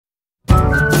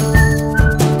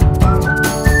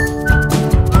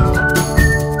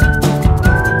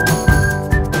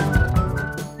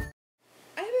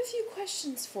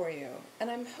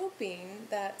I'm hoping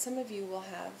that some of you will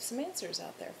have some answers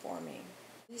out there for me.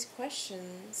 These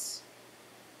questions,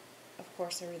 of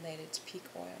course, are related to peak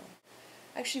oil.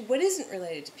 Actually, what isn't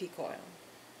related to peak oil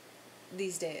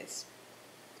these days?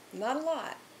 Not a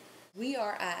lot. We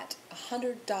are at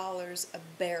 $100 a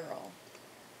barrel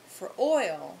for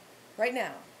oil right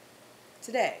now,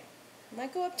 today.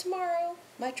 Might go up tomorrow,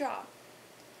 might drop.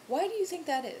 Why do you think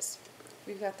that is?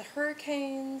 We've got the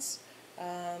hurricanes.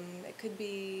 It could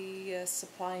be a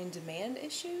supply and demand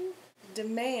issue.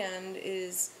 Demand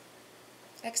is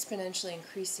exponentially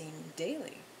increasing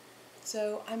daily.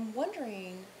 So I'm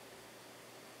wondering,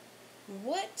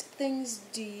 what things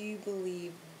do you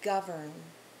believe govern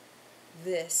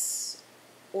this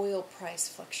oil price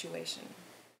fluctuation?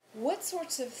 What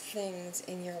sorts of things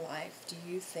in your life do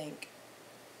you think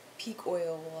peak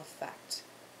oil will affect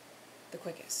the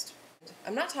quickest?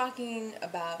 I'm not talking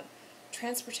about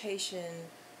transportation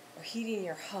or heating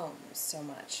your homes so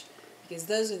much, because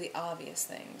those are the obvious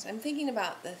things. I'm thinking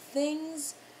about the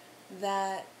things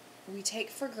that we take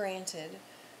for granted,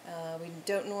 we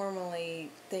don't normally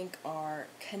think are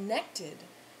connected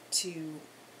to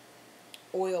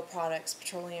oil products,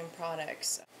 petroleum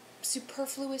products,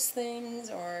 superfluous things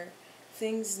or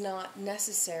things not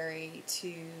necessary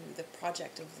to the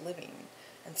project of living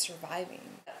and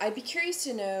surviving. I'd be curious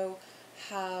to know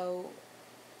how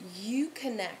you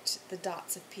connect the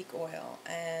dots of peak oil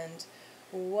and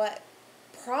what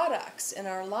products in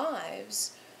our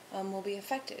lives will be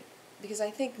affected. Because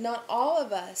I think not all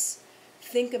of us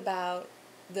think about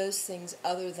those things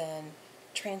other than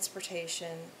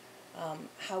transportation,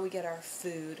 how we get our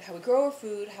food, how we grow our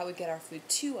food, how we get our food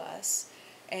to us,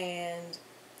 and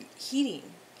heating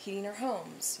our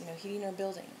homes, heating our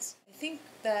buildings. I think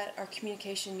that our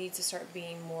communication needs to start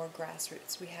being more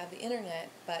grassroots. We have the internet,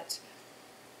 but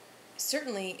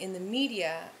certainly in the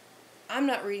media, I'm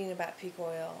not reading about peak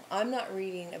oil. I'm not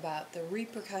reading about the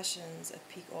repercussions of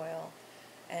peak oil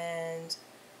and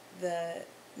the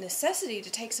necessity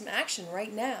to take some action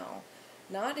right now,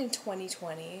 not in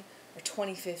 2020 or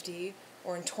 2050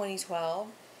 or in 2012.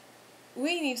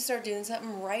 We need to start doing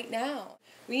something right now.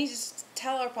 We need to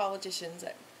tell our politicians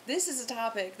that this is a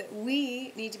topic that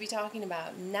we need to be talking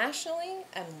about nationally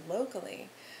and locally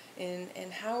in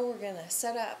how we're going to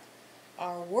set up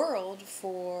our world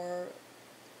for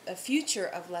a future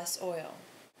of less oil.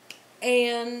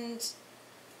 And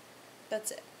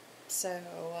that's it. So,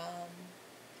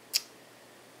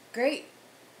 great.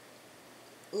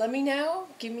 Let me know.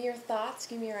 Give me your thoughts.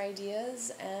 Give me your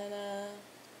ideas. And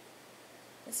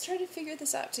let's try to figure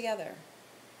this out together.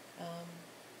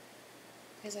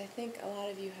 Because I think a lot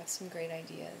of you have some great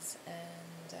ideas.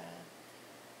 And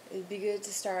it'd be good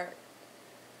to start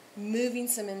moving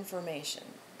some information,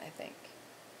 I think.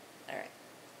 All right.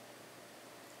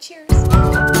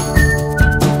 Cheers.